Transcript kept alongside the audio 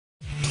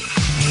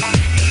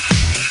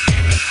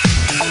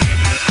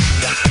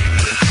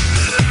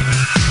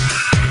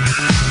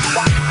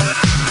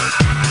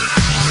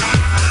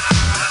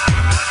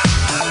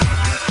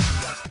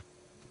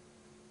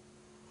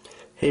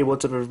Hey,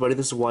 what's up everybody,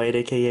 this is Wyatt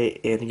aka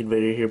Andy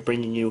Invader here,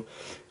 bringing you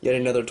yet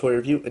another toy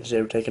review, and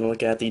today we're taking a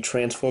look at the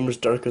Transformers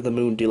Dark of the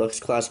Moon Deluxe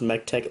Class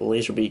Mechtech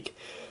Laserbeak.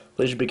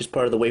 Laserbeak is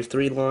part of the Wave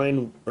 3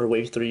 line, or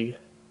Wave 3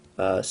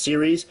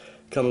 series.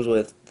 Comes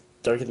with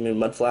Dark of the Moon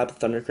Mudflap,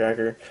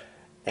 Thundercracker,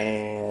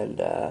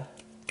 and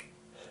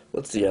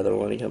what's the other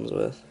one he comes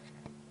with?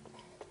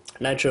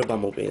 Nitro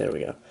Bumblebee, there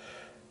we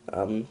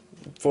go.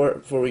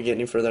 Before we get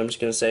any further, I'm just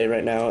going to say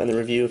right now in the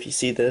review, if you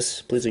see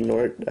this, please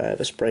ignore it. I have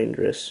a sprained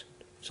wrist,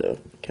 so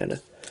kind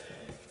of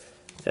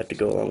have to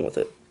go along with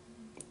it.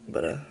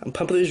 But I'm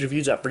pumping these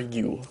reviews out for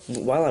you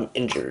while I'm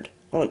injured.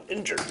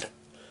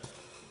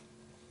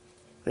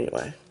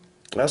 Anyway,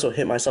 I also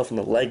hit myself in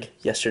the leg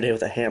yesterday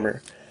with a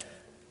hammer,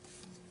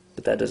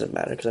 but that doesn't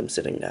matter because I'm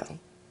sitting down.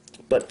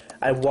 But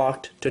I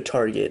walked to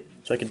Target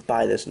so I could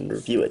buy this and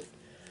review it.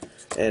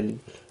 And,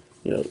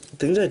 you know,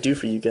 things I do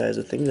for you guys,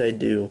 the things I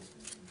do.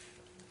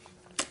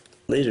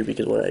 Laserbeak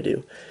is what I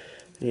do.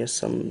 And he has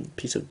some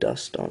piece of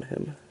dust on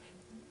him.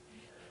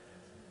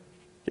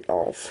 Get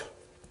off.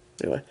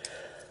 Anyway,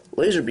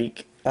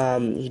 Laserbeak,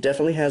 he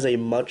definitely has a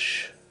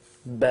much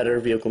better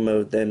vehicle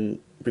mode than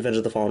Revenge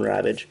of the Fallen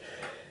Ravage.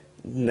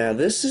 Now,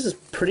 this is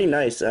pretty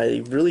nice.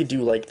 I really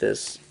do like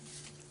this.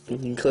 You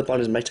can clip on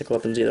his Mechtech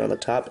weapons either on the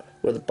top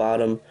or the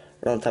bottom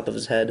or on top of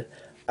his head.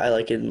 I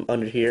like it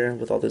under here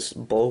with all this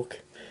bulk.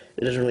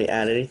 It doesn't really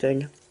add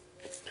anything.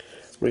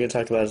 We're going to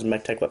talk about his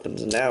Mechtech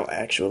weapons now,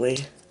 actually.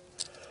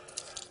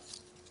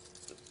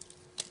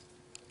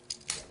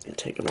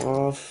 Take them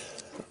off.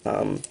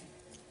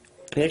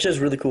 He actually has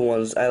really cool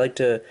ones.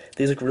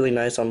 These look really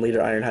nice on Leader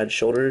Ironhide's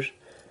shoulders.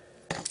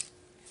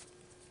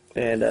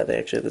 And they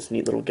actually have this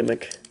neat little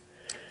gimmick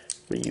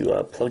where you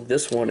plug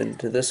this one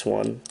into this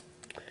one.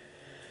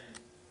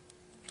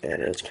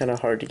 And it's kind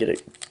of hard to get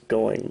it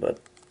going, but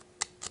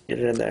get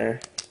it in there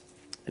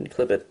and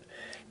clip it.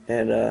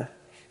 And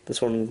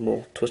this one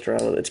will twist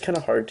around a little. It's kind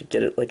of hard to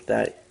get it like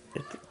that,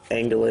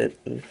 angle it,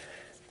 and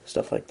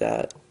stuff like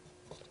that.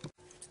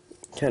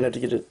 Kind of have to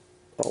get it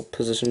all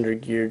positioned or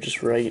geared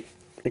just right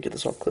to get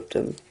this all clipped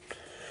in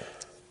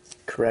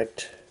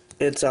correct.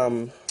 It's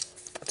a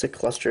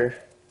cluster,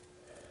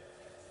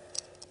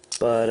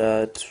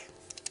 but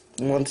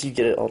once you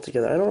get it all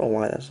together, I don't know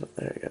why that's not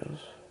there. It goes.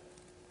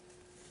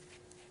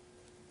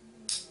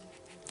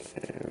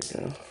 There we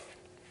go.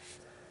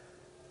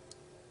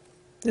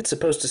 It's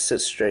supposed to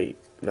sit straight.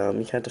 You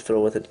have to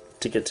fiddle with it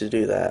to get to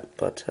do that,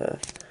 but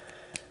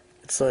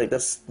it's like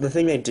that's the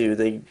thing they do.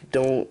 They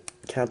don't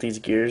count these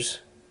gears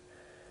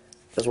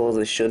as well as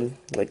they should.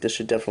 Like, this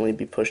should definitely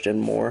be pushed in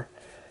more,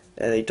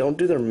 and they don't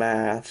do their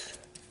math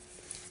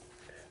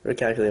or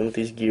calculating with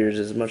these gears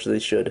as much as they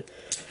should.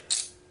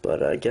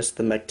 But I guess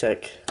the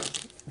Mechtech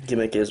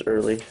gimmick is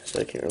early, so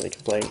I can't really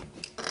complain.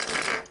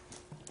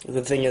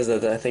 The thing is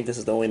that I think this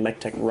is the only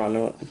Mechtech run.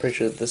 I'm pretty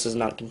sure that this is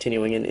not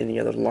continuing in any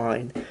other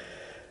line,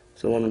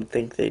 so one would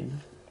think they'd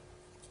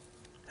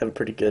have it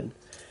pretty good.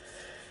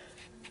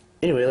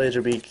 Anyway,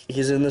 Laserbeak,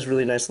 he's in this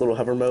really nice little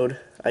hover mode.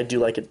 I do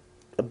like it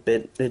a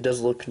bit. It does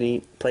look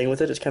neat. Playing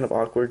with it is kind of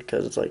awkward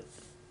because it's like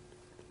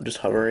just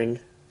hovering.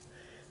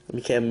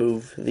 You can't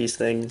move these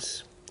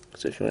things,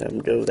 so if you want to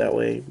have them go that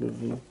way, move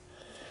them.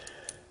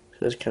 So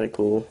that's kind of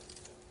cool.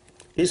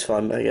 He's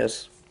fun, I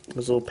guess.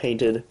 This little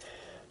painted,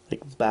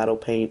 like, battle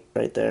paint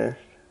right there,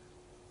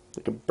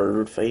 like a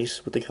bird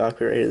face with the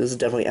cocker. This is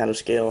definitely out of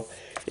scale.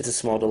 It's a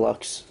small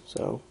deluxe,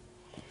 so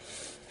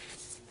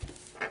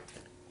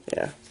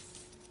yeah.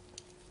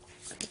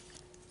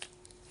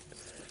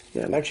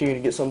 Yeah, I'm actually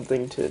going to get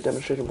something to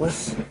demonstrate it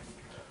with.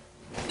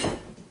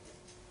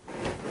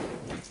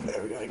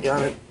 There we go, I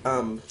got it.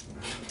 I'm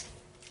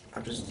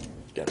just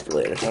got it for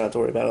later, so I don't have to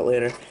worry about it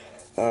later.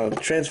 To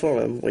transform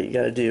him, what you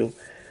gotta do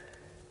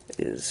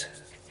is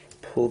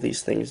pull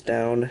these things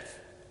down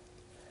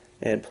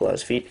and pull out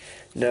his feet.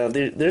 Now,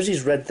 there's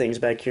these red things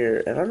back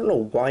here, and I don't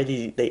know why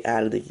they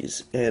added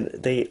these, and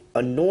they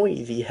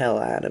annoy the hell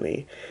out of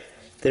me.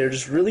 They're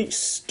just really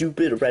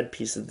stupid red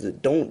pieces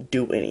that don't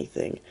do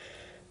anything.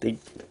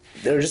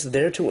 They're just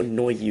there to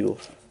annoy you,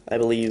 I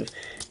believe,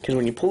 because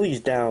when you pull these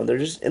down, they're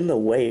just in the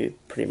way,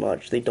 pretty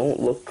much. They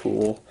don't look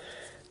cool.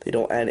 They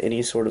don't add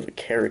any sort of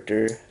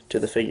character to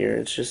the figure.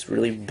 It's just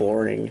really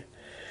boring.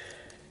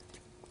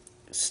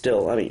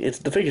 Still, I mean,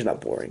 the figure's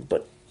not boring,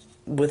 but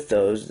with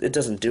those, it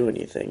doesn't do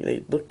anything.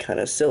 They look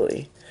kind of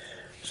silly.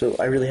 So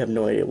I really have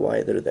no idea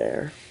why they're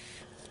there.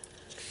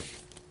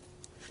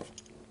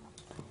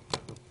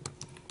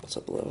 What's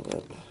up a little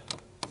bit?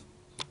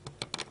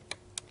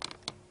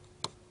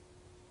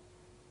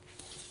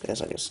 That's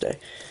not gonna stay.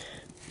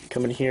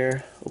 Come in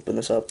here, open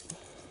this up,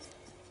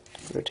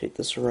 rotate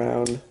this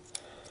around,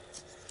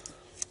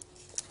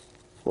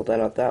 fold that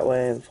out that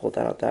way, and fold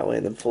that out that way,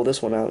 and then fold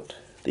this one out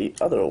the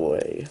other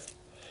way.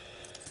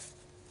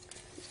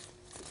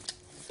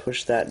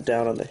 Push that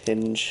down on the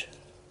hinge,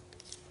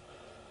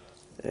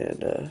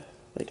 and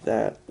like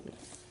that.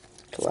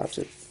 Collapse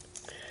it.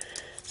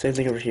 Same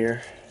thing over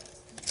here.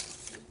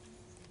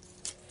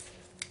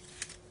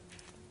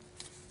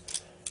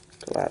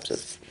 Collapse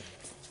it.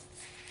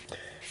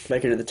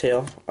 Back into the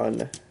tail,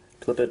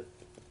 unclip it,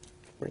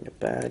 bring it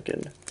back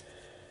and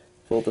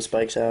fold the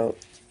spikes out.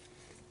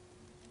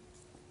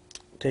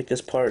 Take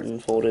this part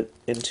and fold it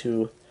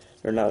into,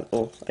 or not,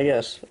 well, I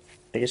guess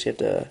you have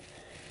to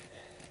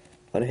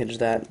unhinge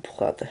that and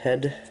pull out the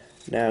head.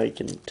 Now you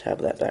can tab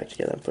that back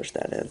together and push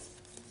that in.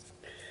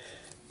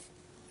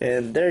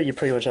 And there you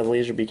pretty much have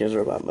Laserbeak as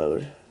robot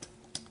mode.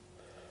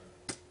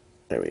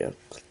 There we go.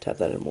 Tap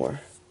that in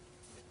more.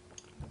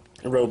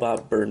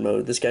 Robot bird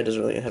mode. This guy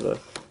doesn't really have a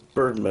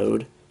bird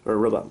mode, or a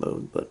robot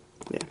mode, but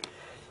yeah.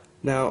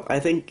 Now, I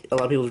think a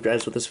lot of people's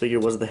gripes with this figure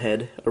was the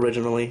head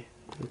originally,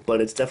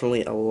 but it's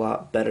definitely a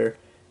lot better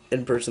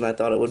in person than I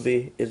thought it would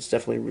be. It's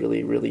definitely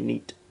really, really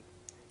neat.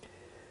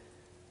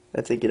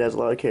 I think it has a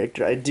lot of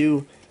character. I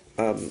do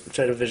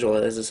try to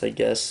visualize this, I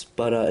guess,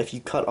 but if you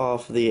cut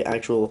off the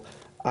actual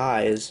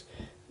eyes,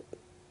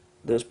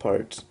 those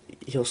parts,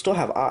 he'll still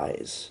have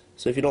eyes.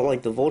 So if you don't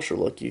like the vulture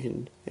look, you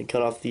can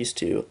cut off these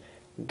two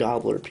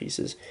gobbler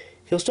pieces.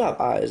 He'll still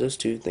have eyes. Those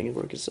two things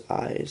work as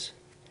eyes,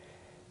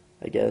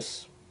 I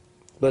guess.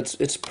 But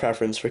it's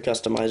preference for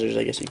customizers.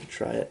 I guess you could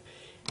try it.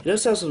 It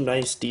does have some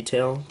nice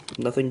detail.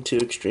 Nothing too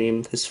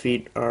extreme. His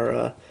feet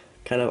are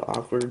kind of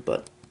awkward,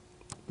 but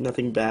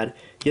nothing bad.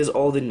 He has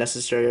all the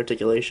necessary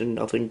articulation.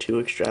 Nothing too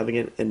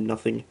extravagant, and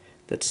nothing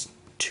that's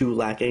too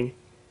lacking.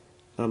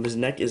 His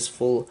neck is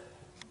full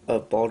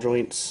of ball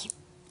joints.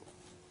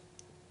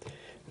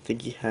 I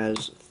think he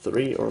has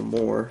 3 or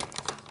more.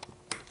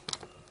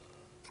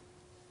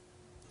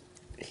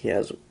 He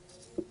has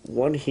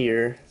one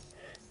here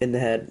in the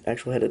head,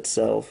 actual head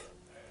itself.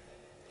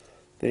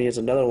 Then he has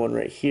another one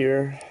right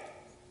here,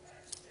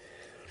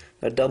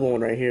 a double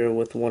one right here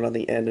with one on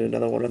the end and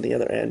another one on the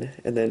other end,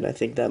 and then I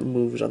think that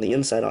moves on the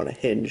inside on a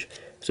hinge.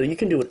 So you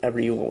can do whatever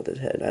you want with his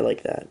head. I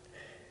like that.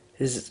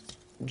 His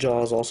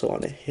jaw is also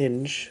on a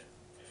hinge,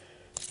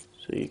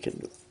 so you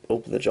can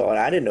open the jaw. And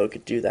I didn't know it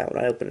could do that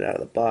when I opened it out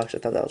of the box. I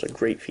thought that was a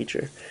great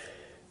feature.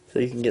 So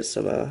you can get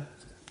some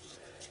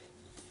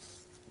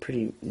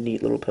pretty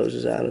neat little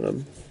poses out of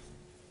him.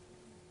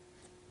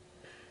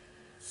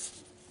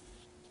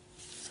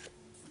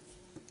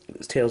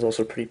 His tail's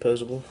also pretty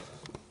posable.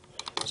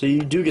 So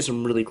you do get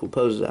some really cool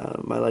poses out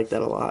of him. I like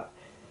that a lot.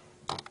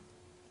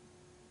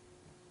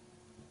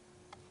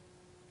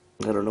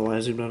 I don't know why I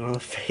zoomed out on the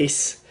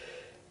face.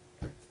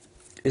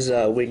 His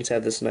wings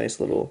have this nice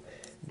little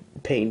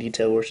paint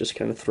detail where it's just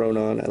kind of thrown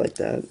on. I like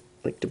that.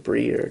 Like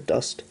debris or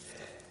dust.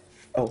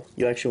 Oh,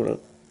 you actually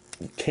want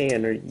to, you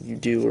can, or you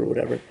do, or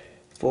whatever,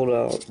 fold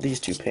out these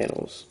two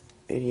panels.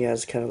 And he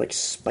has kind of like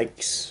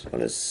spikes on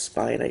his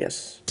spine, I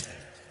guess.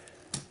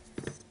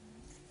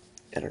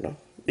 I don't know.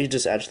 He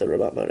just adds to the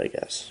robot mode, I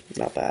guess.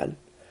 Not bad.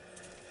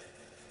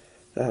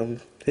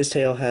 His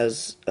tail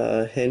has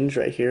a hinge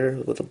right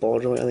here with a ball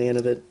joint on the end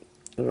of it.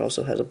 It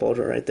also has a ball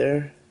joint right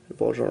there, a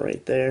ball joint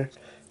right there,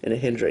 and a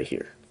hinge right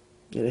here,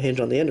 and a hinge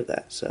on the end of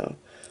that. So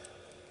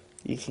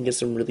you can get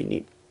some really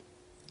neat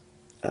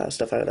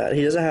stuff out of that.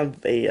 He doesn't have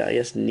a, I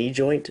guess, knee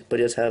joint, but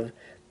he does have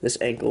this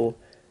ankle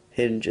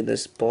hinge and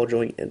this ball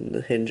joint and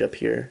the hinge up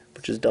here,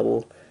 which is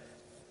double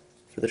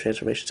for the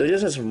transformation. So he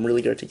does have some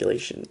really good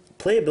articulation.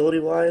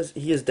 Playability-wise,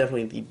 he is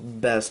definitely the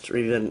best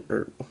Revenge,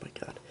 or, oh my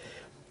god.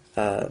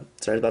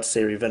 Sorry, I was about to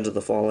say Revenge of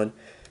the Fallen.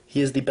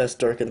 He is the best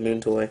Dark of the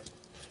Moon toy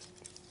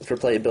for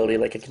playability.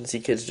 Like, I can see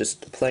kids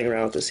just playing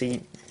around with this.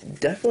 He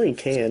definitely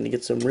can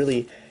get some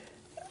really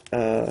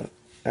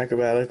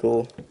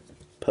acrobatical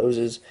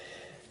poses.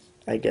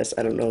 I guess,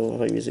 I don't know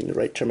if I'm using the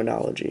right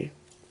terminology.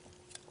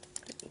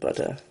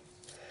 But,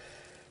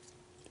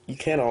 you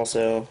can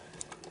also,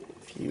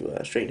 if you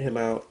straighten him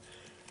out,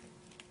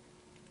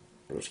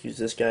 we'll just use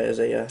this guy as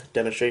a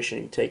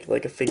demonstration. You take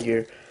like a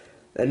figure.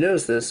 I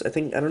noticed this. I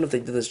don't know if they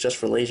did this just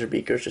for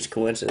Laserbeak or it's just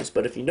coincidence,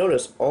 but if you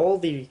notice, all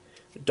the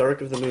Dark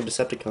of the Moon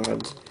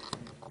Decepticons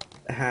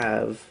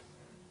have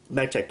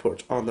Mechtech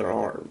ports on their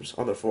arms,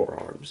 on their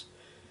forearms.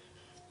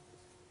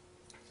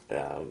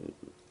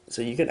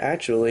 So you can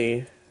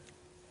actually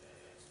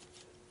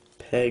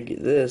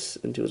peg this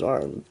into his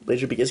arm.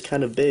 Laserbeak is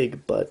kind of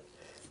big, but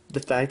the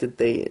fact that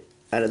they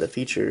added the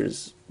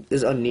features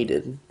is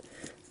unneeded.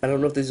 I don't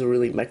know if these are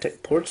really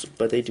Mechtech ports,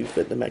 but they do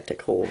fit the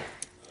Mechtech hole.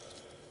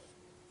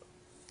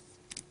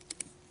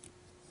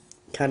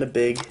 Kind of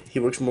big. He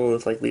works more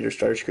with like Leader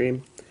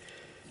Starscream,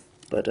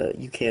 but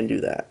you can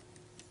do that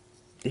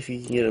if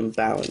you can get him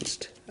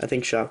balanced. I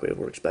think Shockwave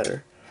works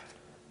better,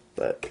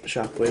 but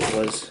Shockwave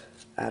was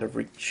out of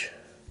reach.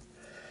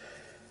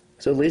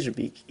 So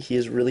Laserbeak, he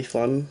is really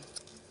fun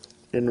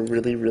and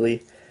really,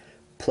 really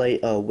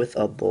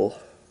with-able.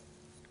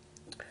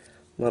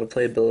 A lot of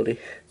playability.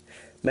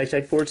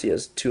 Mechtech ports, he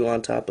has 2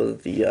 on top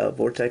of the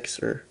Vortex,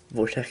 oh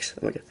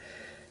my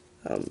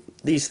god.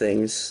 These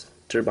things,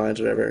 turbines,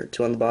 whatever,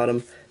 2 on the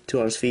bottom, 2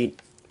 on his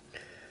feet.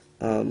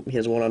 He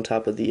has 1 on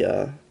top of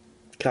the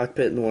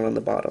cockpit and 1 on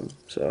the bottom.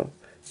 So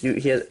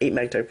he has 8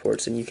 Mechtech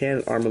ports, and you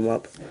can arm him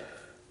up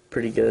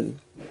pretty good.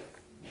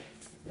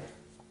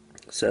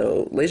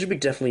 So Laserbeak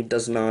definitely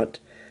does not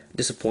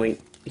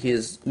disappoint. He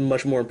is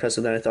much more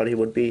impressive than I thought he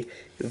would be.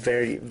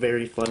 Very,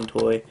 very fun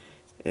toy.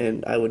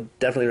 And I would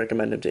definitely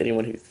recommend him to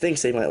anyone who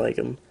thinks they might like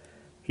him.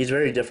 He's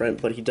very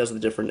different, but he does the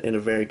different in a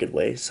very good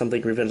way.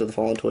 Something Revenge of the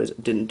Fallen toys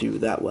didn't do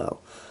that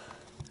well.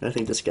 And I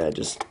think this guy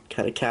just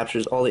kind of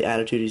captures all the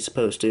attitude he's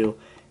supposed to,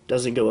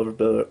 doesn't go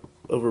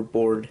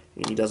overboard,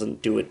 and he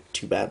doesn't do it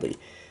too badly.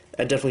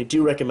 I definitely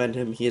do recommend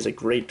him. He is a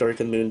great Dark of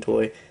the Moon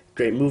toy,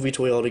 great movie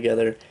toy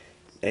altogether,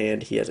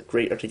 and he has a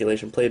great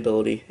articulation,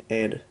 playability,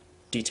 and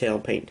detail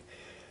and paint.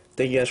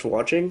 Thank you guys for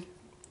watching.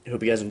 I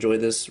hope you guys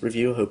enjoyed this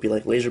review. I hope you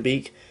like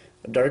Laserbeak.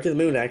 Dark of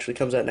the Moon actually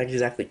comes out next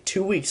exactly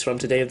 2 weeks from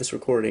today of this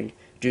recording,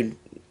 June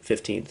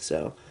 15th,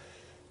 so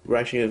we're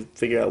actually going to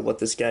figure out what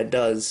this guy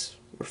does,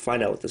 or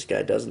find out what this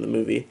guy does in the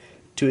movie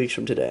 2 weeks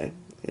from today,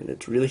 and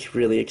it's really,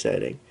 really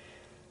exciting.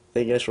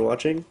 Thank you guys for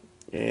watching,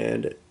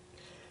 and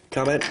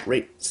comment,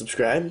 rate,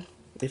 subscribe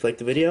if you liked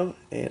the video,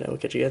 and I will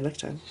catch you guys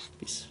next time.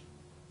 Peace.